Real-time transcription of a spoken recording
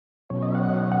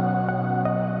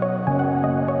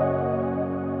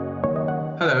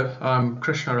Hello, I'm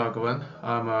Krishna Raghavan.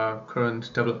 I'm a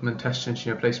current development test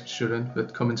engineer placement student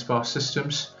with Cummins Power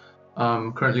Systems.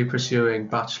 I'm currently pursuing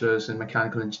bachelor's in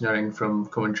mechanical engineering from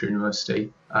Coventry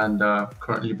University and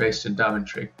currently based in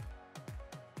Daventry.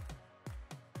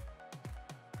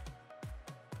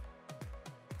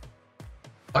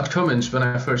 At Cummins, when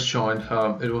I first joined,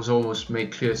 it was almost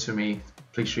made clear to me,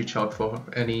 please reach out for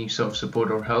any sort of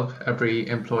support or help. Every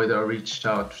employee that I reached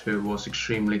out to was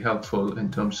extremely helpful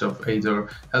in terms of either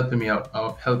helping me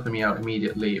out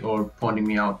immediately or pointing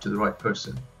me out to the right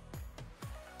person.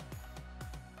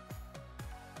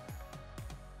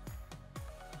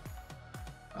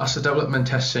 As a development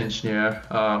test engineer,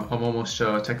 I'm almost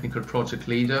a technical project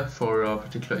leader for a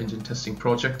particular engine testing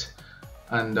project.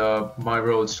 And my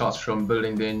role starts from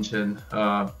building the engine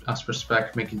as per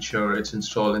spec, making sure it's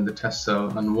installed in the test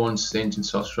cell, and once the engine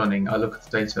starts running, I look at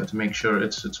the data to make sure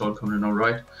it's all coming in all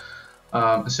right.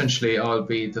 Essentially, I'll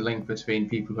be the link between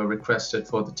people who are requested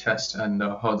for the test and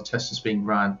how the test is being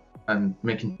ran, and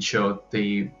making sure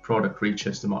the product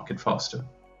reaches the market faster.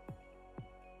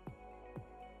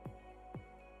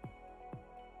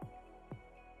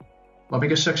 My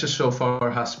biggest success so far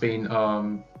has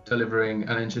been delivering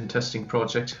an engine testing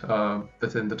project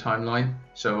within the timeline.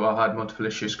 So I had multiple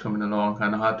issues coming along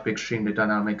and I had to be extremely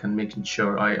dynamic and making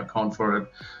sure I account for it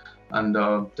and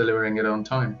delivering it on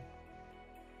time.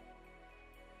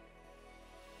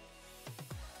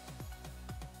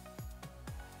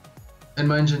 In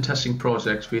my engine testing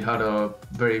project, we had a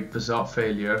very bizarre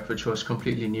failure, which was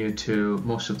completely new to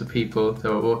most of the people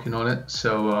that were working on it.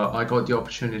 So I got the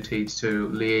opportunity to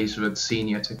liaise with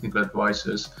senior technical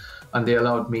advisors, and they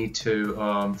allowed me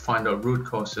to find out root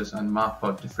causes and map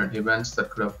out different events that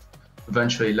could have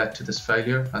eventually led to this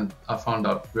failure, and I found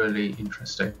that really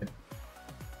interesting.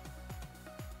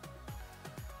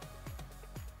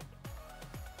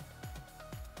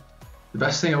 The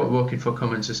best thing about working for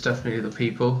Cummins is definitely the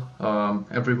people.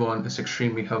 Everyone is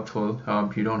extremely helpful.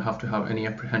 You don't have to have any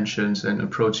apprehensions in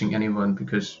approaching anyone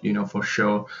because you know for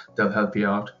sure they'll help you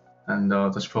out, and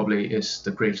that's probably is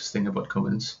the greatest thing about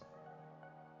Cummins.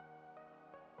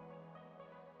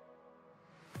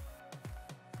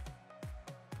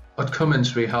 At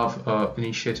Cummins, we have an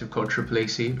initiative called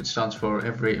AAAC, which stands for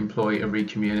Every Employee, Every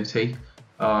Community.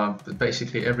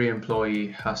 Basically, every employee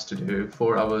has to do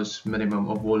 4 hours minimum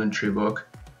of voluntary work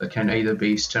that can either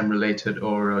be STEM related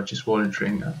or just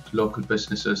volunteering at local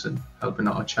businesses and helping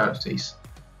out charities.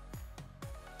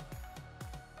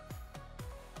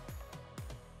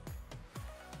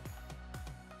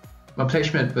 My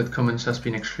placement with Cummins has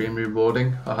been extremely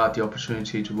rewarding. I had the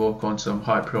opportunity to work on some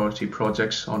high priority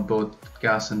projects on both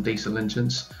gas and diesel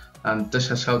engines, and this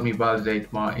has helped me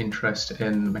validate my interest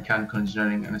in mechanical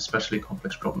engineering and especially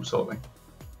complex problem solving.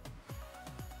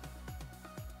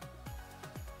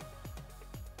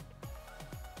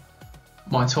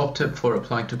 My top tip for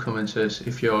applying to Cummins is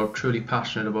if you're truly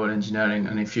passionate about engineering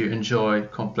and if you enjoy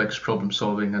complex problem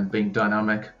solving and being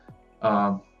dynamic,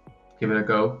 give it a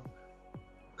go.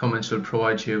 Cummins will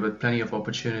provide you with plenty of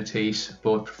opportunities,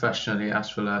 both professionally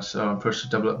as well as personal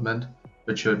development,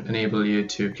 which should enable you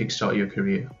to kickstart your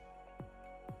career.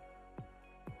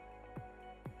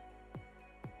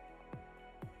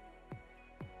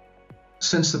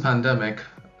 Since the pandemic,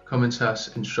 Cummins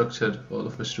has instructed all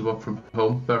of us to work from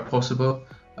home where possible,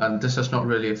 and this has not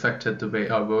really affected the way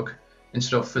I work.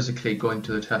 Instead of physically going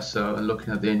to the test cell and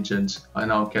looking at the engines, I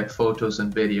now get photos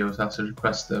and videos as I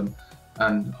request them,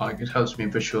 and it helps me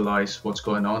visualize what's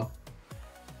going on.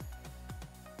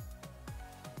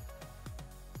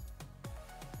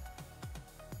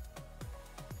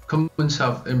 Cummins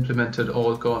have implemented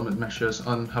all government measures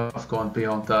and have gone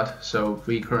beyond that. So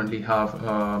we currently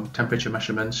have temperature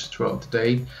measurements throughout the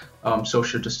day.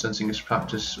 Social distancing is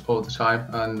practiced all the time,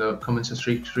 and Cummins has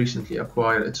recently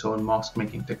acquired its own mask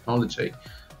making technology.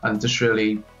 And this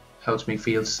really helps me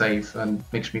feel safe and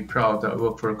makes me proud that I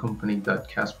work for a company that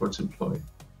cares for its employee.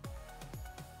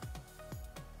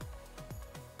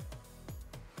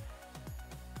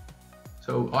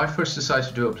 So I first decided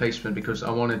to do a placement because I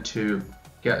wanted to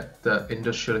get the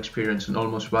industrial experience and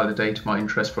almost validate my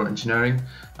interest for engineering,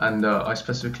 and I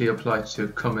specifically applied to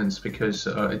Cummins because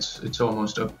it's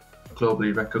almost a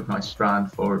globally recognized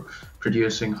brand for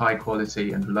producing high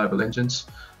quality and reliable engines.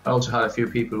 I also had a few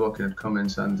people working at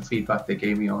Cummins, and the feedback they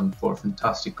gave me on what a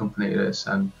fantastic company it is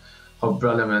and how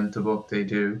relevant the work they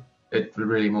do, it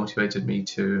really motivated me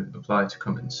to apply to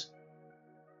Cummins.